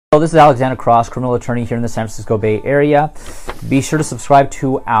So this is Alexander Cross, criminal attorney here in the San Francisco Bay Area. Be sure to subscribe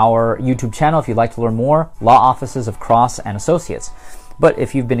to our YouTube channel if you'd like to learn more. Law offices of Cross and Associates. But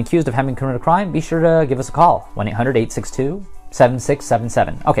if you've been accused of having committed a crime, be sure to give us a call,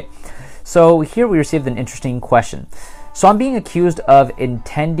 1-800-862-7677. Okay, so here we received an interesting question. So I'm being accused of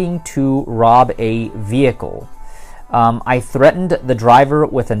intending to rob a vehicle. I threatened the driver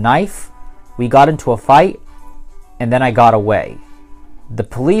with a knife, we got into a fight, and then I got away. The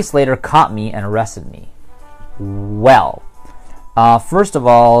police later caught me and arrested me. Well, first of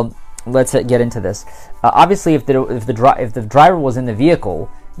all, let's get into this. Obviously, if the driver was in the vehicle,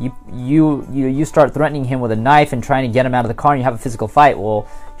 you start threatening him with a knife and trying to get him out of the car, and you have a physical fight. Well,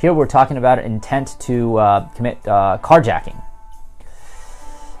 here we're talking about intent to commit carjacking.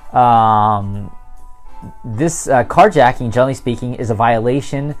 This carjacking, generally speaking, is a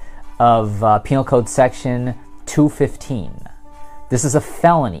violation of Penal Code Section 215. This is a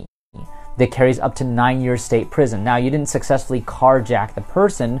felony that carries up to 9 years state prison. Now, you didn't successfully carjack the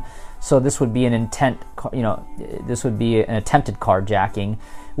person, so this would be an this would be an attempted carjacking,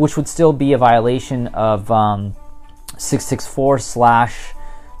 which would still be a violation of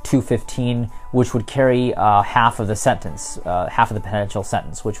 664/215, which would carry half of the sentence, half of the potential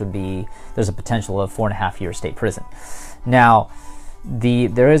sentence, which would be, there's a potential of 4.5 years state prison. Now,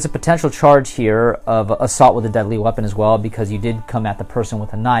 there is a potential charge here of assault with a deadly weapon as well, because you did come at the person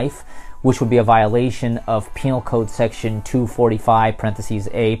with a knife, which would be a violation of Penal Code Section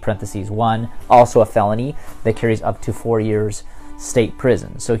 245(a)(1), also a felony that carries up to 4 years state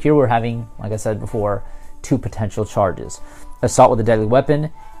prison. So here we're having, like I said before, two potential charges: assault with a deadly weapon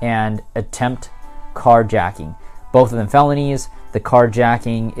and attempt carjacking. Both of them felonies. The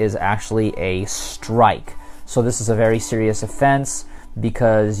carjacking is actually a strike. So this is a very serious offense,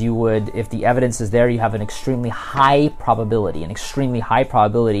 because you would, if the evidence is there, you have an extremely high probability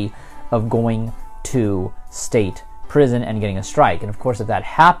of going to state prison and getting a strike. And of course, if that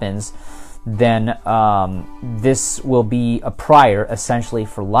happens, then this will be a prior essentially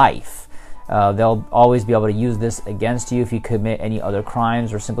for life. They'll always be able to use this against you if you commit any other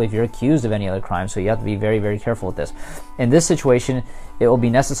crimes, or simply if you're accused of any other crime. So you have to be very, very careful with this. In this situation, it will be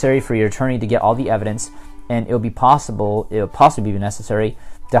necessary for your attorney to get all the evidence, and it will possibly be necessary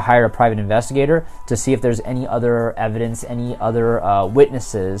to hire a private investigator to see if there's any other evidence, any other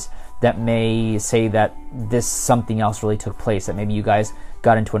witnesses that may say that something else really took place, that maybe you guys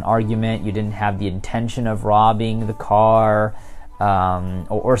got into an argument, you didn't have the intention of robbing the car,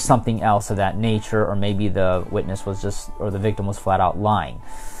 or something else of that nature, or maybe the witness was or the victim was flat out lying.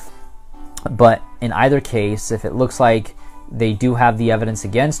 But in either case, if it looks like they do have the evidence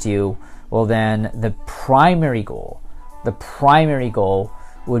against you, well, then the primary goal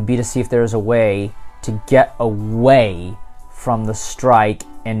would be to see if there's a way to get away from the strike,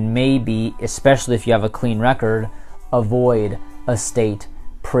 and maybe, especially if you have a clean record, avoid a state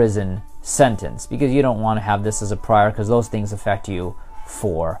prison sentence, because you don't want to have this as a prior, because those things affect you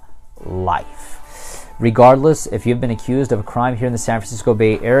for life. Regardless, if you've been accused of a crime here in the San Francisco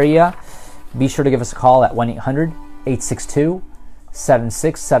Bay Area, be sure to give us a call at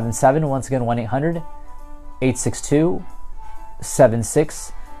 1-800-862-7677. Once again,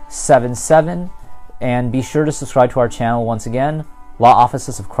 1-800-862-7677. And be sure to subscribe to our channel once again, Law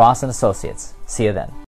Offices of Cross and Associates. See you then.